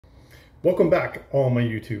Welcome back, all my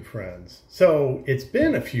YouTube friends. So it's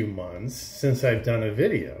been a few months since I've done a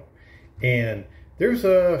video, and there's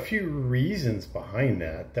a few reasons behind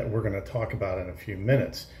that we're going to talk about in a few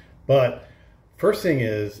minutes. But first thing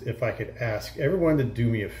is, if I could ask everyone to do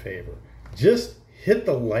me a favor, just hit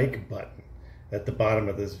the like button at the bottom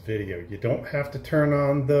of this video. You don't have to turn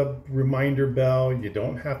on the reminder bell. You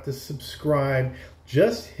don't have to subscribe.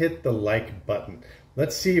 Just hit the like button.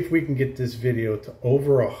 Let's see if we can get this video to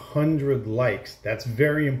over 100 likes. That's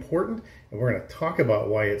very important, and we're going to talk about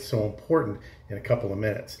why it's so important in a couple of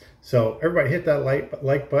minutes. So everybody hit that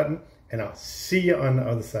like button, and I'll see you on the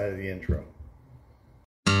other side of the intro.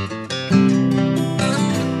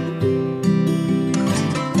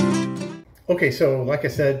 Okay, so like I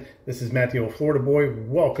said, this is Matt the Old Florida Boy.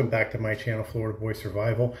 Welcome back to my channel, Florida Boy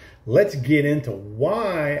Survival. Let's get into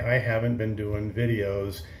why I haven't been doing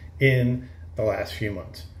videos in the last few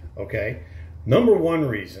months. Okay, number one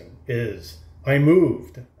reason is I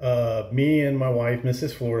moved. Me and my wife,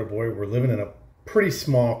 Mrs. Florida Boy, were living in a pretty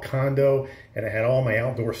small condo, and I had all my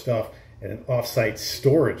outdoor stuff in an off-site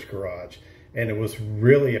storage garage, and it was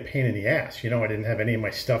really a pain in the ass. You know, I didn't have any of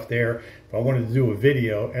my stuff there. If I wanted to do a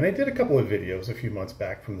video, and I did a couple of videos a few months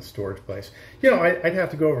back from the storage place, you know, I'd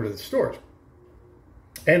have to go over to the storage,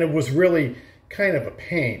 and it was really kind of a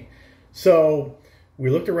pain. So we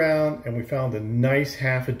looked around and we found a nice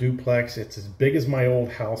half a duplex. It's as big as my old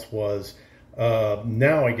house was.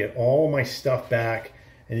 Now I get all my stuff back,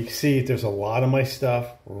 and you can see there's a lot of my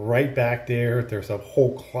stuff right back there. There's a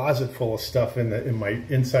whole closet full of stuff in my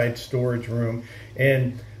inside storage room,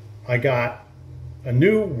 and I got a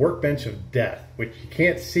new workbench of death, which you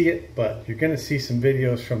can't see it, but you're going to see some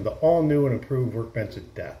videos from the all new and improved workbench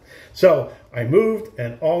of death. So I moved,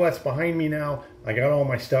 and all that's behind me now. I got all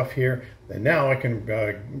my stuff here, and now I can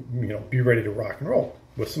be ready to rock and roll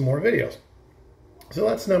with some more videos. So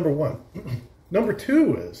that's number one. Number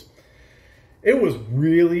two is, it was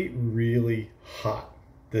really, really hot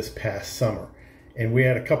this past summer, and we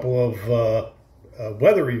had a couple of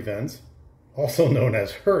weather events, also known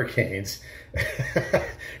as hurricanes,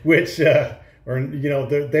 which they're not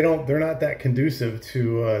that conducive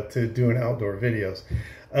to doing outdoor videos.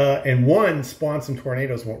 And one spawned some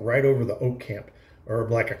tornadoes, went right over the oak camp, or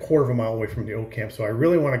like a quarter of a mile away from the oak camp. So I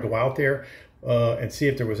really want to go out there and see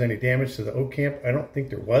if there was any damage to the oak camp. I don't think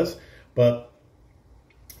there was, but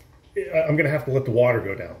I'm going to have to let the water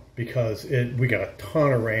go down because we got a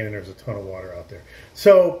ton of rain and there's a ton of water out there.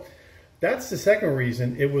 So that's the second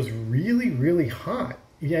reason. It was really, really hot.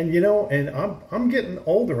 And, and I'm getting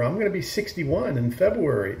older. I'm going to be 61 in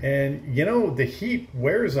February. And, the heat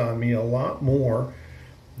wears on me a lot more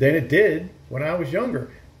than it did when I was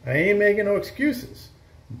younger. I ain't making no excuses,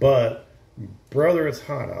 but brother, it's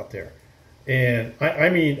hot out there. And I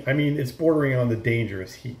mean, it's bordering on the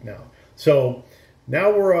dangerous heat now. So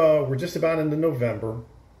now we're just about into November,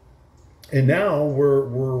 and now we're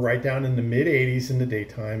right down in the mid 80s in the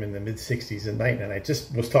daytime and the mid 60s at night. And I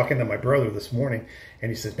just was talking to my brother this morning, and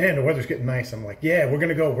he says, "Man, the weather's getting nice." I'm like, "Yeah, we're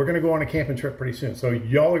gonna go on a camping trip pretty soon." So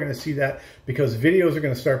y'all are gonna see that because videos are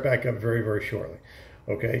gonna start back up very, very shortly.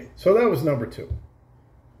 Okay, so that was number two.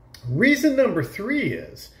 Reason number three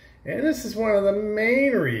is, and this is one of the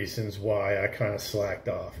main reasons why I kind of slacked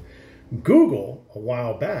off. Google a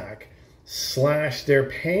while back slashed their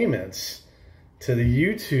payments to the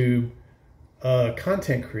YouTube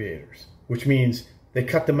content creators, which means they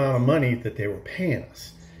cut the amount of money that they were paying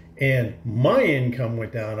us. And my income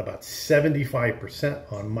went down about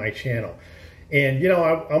 75% on my channel. And,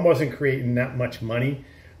 I wasn't creating that much money,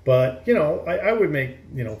 but, I would make,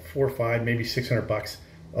 4 or 5, maybe $600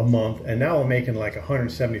 a month. And now I'm making like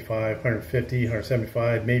 175, 150,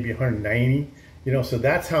 175, maybe 190, so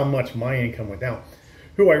that's how much my income went down.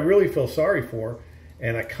 Who I really feel sorry for,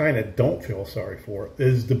 and I kind of don't feel sorry for,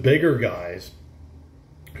 is the bigger guys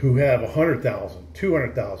who have 100,000,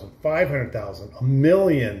 200,000, 500,000, a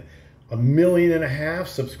million and a half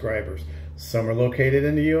subscribers. Some are located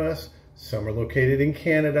in the US, some are located in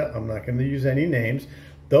Canada. I'm not going to use any names.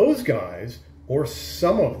 Those guys, or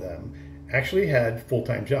some of them, actually had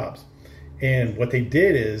full-time jobs. And what they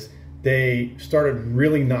did is they started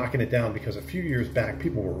really knocking it down, because a few years back,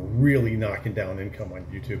 people were really knocking down income on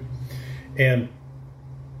YouTube. And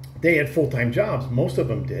they had full-time jobs, most of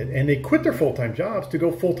them did, and they quit their full-time jobs to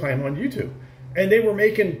go full-time on YouTube. And they were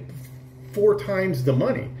making 4 times the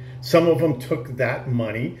money. Some of them took that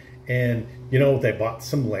money and, they bought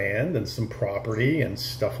some land and some property and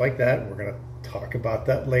stuff like that. We're going to talk about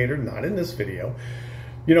that later, not in this video.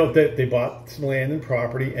 They bought some land and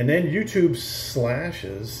property, and then YouTube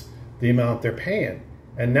slashes the amount they're paying.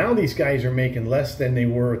 And now these guys are making less than they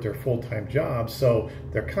were at their full-time jobs, so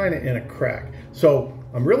they're kind of in a crack. So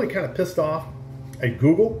I'm really kind of pissed off at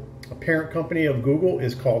Google. A parent company of Google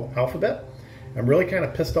is called Alphabet. I'm really kind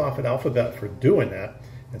of pissed off at Alphabet for doing that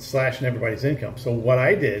and slashing everybody's income. So what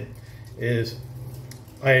I did is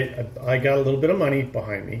I got a little bit of money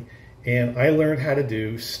behind me, and I learned how to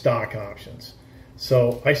do stock options.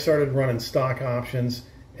 So I started running stock options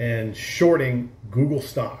and shorting Google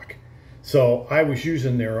stock. So I was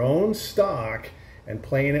using their own stock and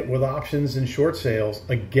playing it with options and short sales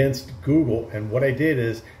against Google. And what I did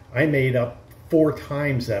is I made up 4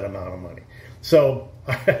 times that amount of money. So,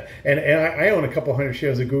 and I own a couple hundred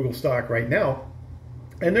shares of Google stock right now.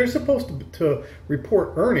 And they're supposed to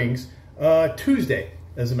report earnings Tuesday,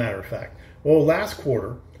 as a matter of fact. Well, last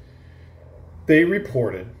quarter, they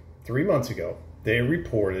reported, 3 months ago, they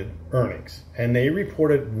reported earnings. And they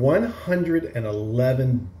reported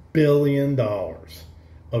 $111 billion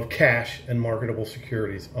of cash and marketable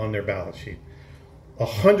securities on their balance sheet.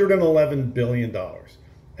 $111 billion.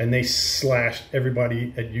 And they slashed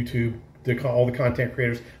everybody at YouTube, all the content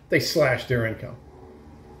creators, they slashed their income.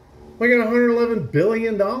 Look at $111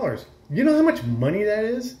 billion. You know how much money that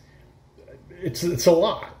is? It's a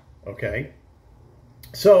lot, okay?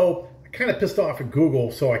 So I kind of pissed off at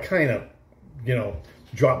Google, so I kind of,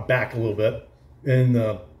 dropped back a little bit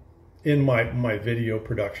in my video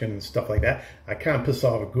production and stuff like that. I kind of pissed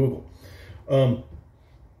off at Google.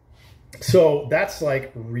 So that's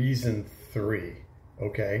like reason 3,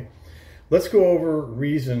 okay? Let's go over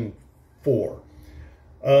reason 4.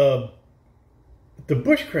 The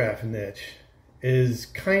bushcraft niche is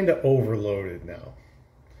kind of overloaded now.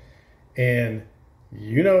 And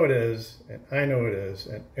you know it is, and I know it is,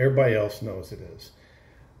 and everybody else knows it is.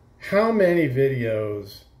 How many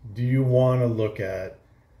videos do you want to look at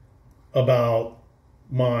about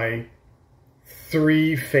my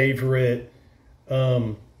 3 favorite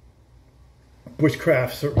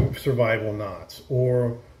bushcraft survival knots,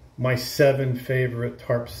 or my 7 favorite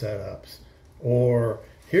tarp setups, or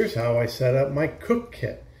here's how I set up my cook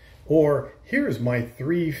kit, or here's my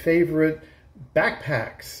 3 favorite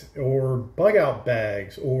backpacks or bug out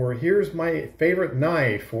bags, or here's my favorite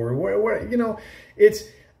knife, or what, it's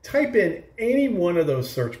type in any one of those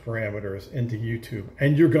search parameters into YouTube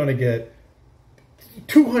and you're going to get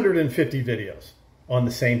 250 videos on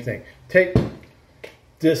the same thing. Take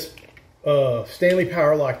this Stanley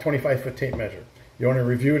Powerlock 25-foot tape measure. You want to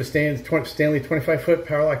review a Stanley 25-foot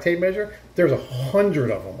Powerlock tape measure? There's 100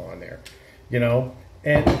 of them on there,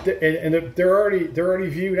 and they're already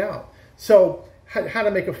viewed out. So how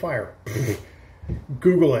to make a fire?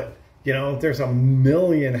 Google it. There's a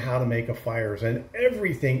million how to make a fires, and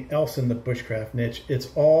everything else in the bushcraft niche, it's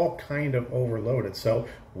all kind of overloaded. So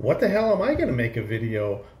what the hell am I going to make a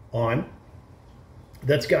video on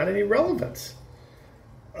that's got any relevance?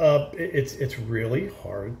 It's really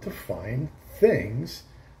hard to find things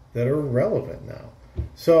that are relevant now.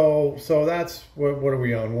 So that's what are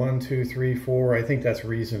we on? 1, 2, 3, 4. I think that's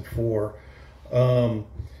reason 4.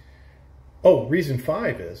 Reason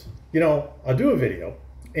 5 is, I'll do a video.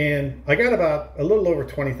 And I got about a little over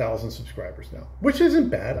 20,000 subscribers now, which isn't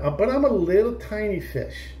bad, but I'm a little tiny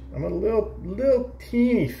fish. I'm a little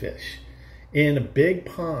teeny fish in a big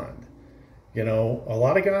pond. A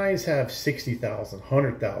lot of guys have 60,000,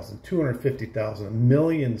 100,000, 250,000, 1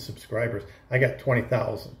 million subscribers. I got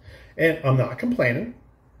 20,000, and I'm not complaining.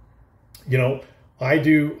 I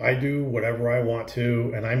do whatever I want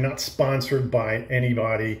to, and I'm not sponsored by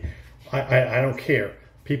anybody. I don't care.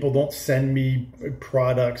 People don't send me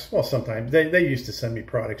products. Well, sometimes they used to send me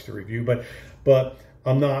products to review, but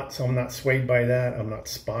I'm not swayed by that. I'm not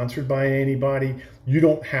sponsored by anybody. You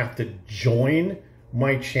don't have to join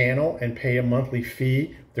my channel and pay a monthly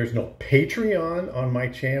fee. There's no Patreon on my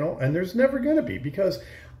channel, and there's never going to be, because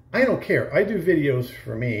I don't care. I do videos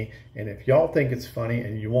for me, and if y'all think it's funny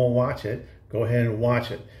and you won't watch it, go ahead and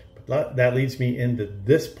watch it. But that leads me into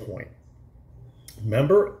this point.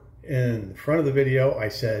 Remember, in the front of the video, I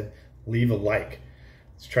said, leave a like.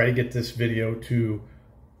 Let's try to get this video to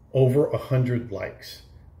over 100 likes.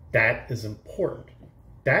 That is important.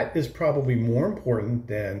 That is probably more important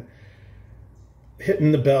than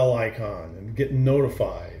hitting the bell icon and getting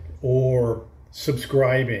notified or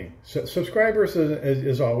subscribing. So subscribers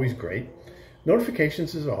is always great.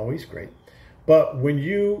 Notifications is always great. But when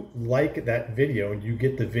you like that video and you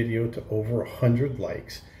get the video to over 100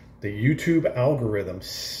 likes, the YouTube algorithm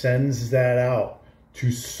sends that out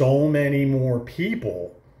to so many more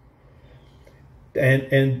people,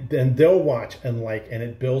 and they'll watch and like, and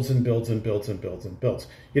it builds and builds and builds and builds and builds.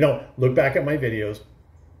 Look back at my videos.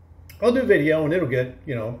 I'll do a video and it'll get,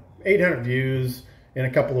 800 views, in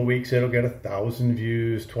a couple of weeks, it'll get 1,000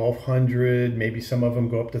 views, 1,200, maybe some of them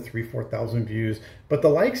go up to 3,000, 4,000 views, but the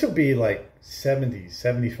likes will be like 70,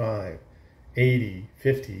 75, 80,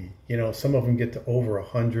 50, you know, some of them get to over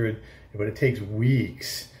 100, but it takes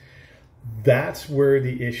weeks. That's where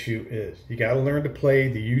the issue is. You got to learn to play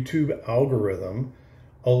the YouTube algorithm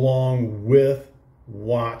along with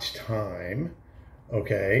watch time,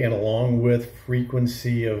 okay, and along with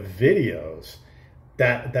frequency of videos.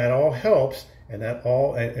 That all helps, and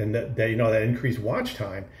that you know, that increased watch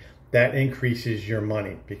time, that increases your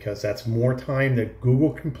money, because that's more time that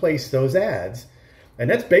Google can place those ads. And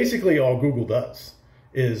that's basically all Google does.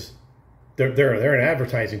 Is they're an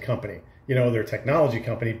advertising company. You know, they're a technology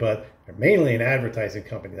company, but they're mainly an advertising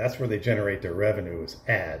company. That's where they generate their revenue, is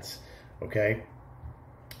ads. Okay,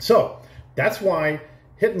 so that's why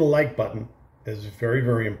hitting the like button is very,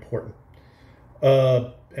 very important.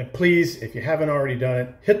 And please, if you haven't already done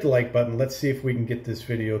it, hit the like button. Let's see if we can get this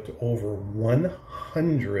video to over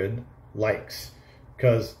 100 likes,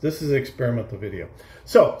 because this is an experimental video.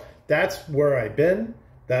 So that's where I've been.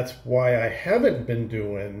 That's why I haven't been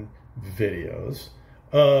doing videos.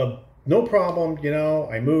 No problem, you know,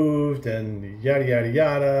 I moved and yada, yada,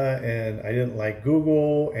 yada, and I didn't like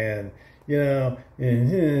Google, and, you know,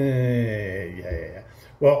 yeah.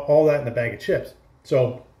 Well, all that in a bag of chips.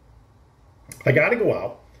 So I got to go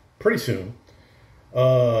out pretty soon.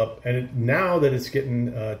 Now that it's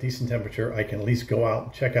getting decent temperature, I can at least go out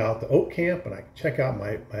and check out the oak camp, and I can check out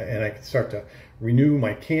and I can start to renew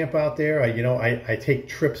my camp out there. I take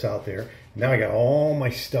trips out there. Now I got all my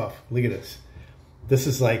stuff. Look at this. This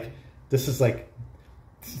is like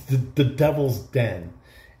the devil's den.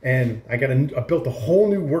 And I built a whole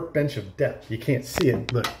new workbench of death. You can't see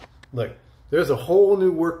it. Look. There's a whole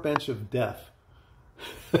new workbench of death.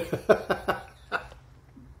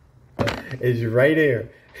 It's right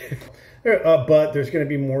here. But there's going to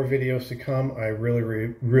be more videos to come. I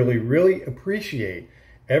really appreciate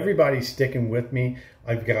everybody sticking with me.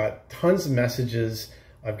 I've got tons of messages.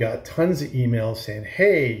 I've got tons of emails saying,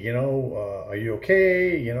 hey, you know, are you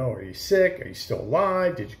okay? You know, are you sick? Are you still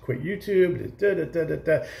alive? Did you quit YouTube?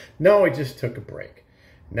 No, I just took a break.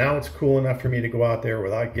 Now it's cool enough for me to go out there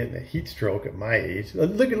without getting a heat stroke at my age.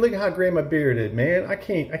 Look at how gray my beard is, man. I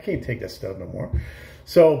can't take that stuff no more.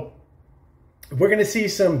 So we're going to see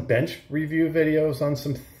some bench review videos on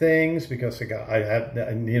some things, because now I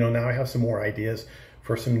have some more ideas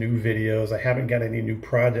for some new videos. I haven't got any new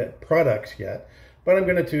products yet, but I'm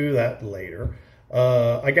going to do that later.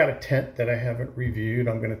 I got a tent that I haven't reviewed.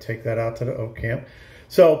 I'm going to take that out to the oak camp.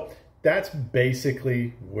 So that's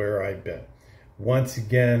basically where I've been. Once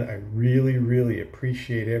again, I really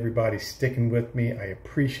appreciate everybody sticking with me. I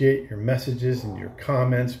appreciate your messages and your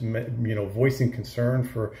comments, you know, voicing concern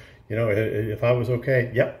for, you know, if I was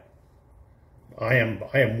okay. Yep, I am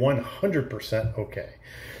 100% okay.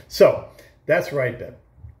 So that's where I've been.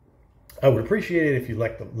 I would appreciate it if you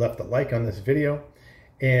left a like on this video.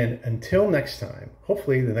 And until next time,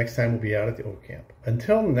 hopefully the next time we'll be out at the oak camp.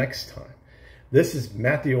 Until next time, this is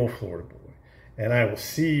Matt the Old Florida Boy, and I will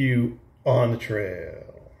see you on the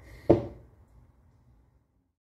trail.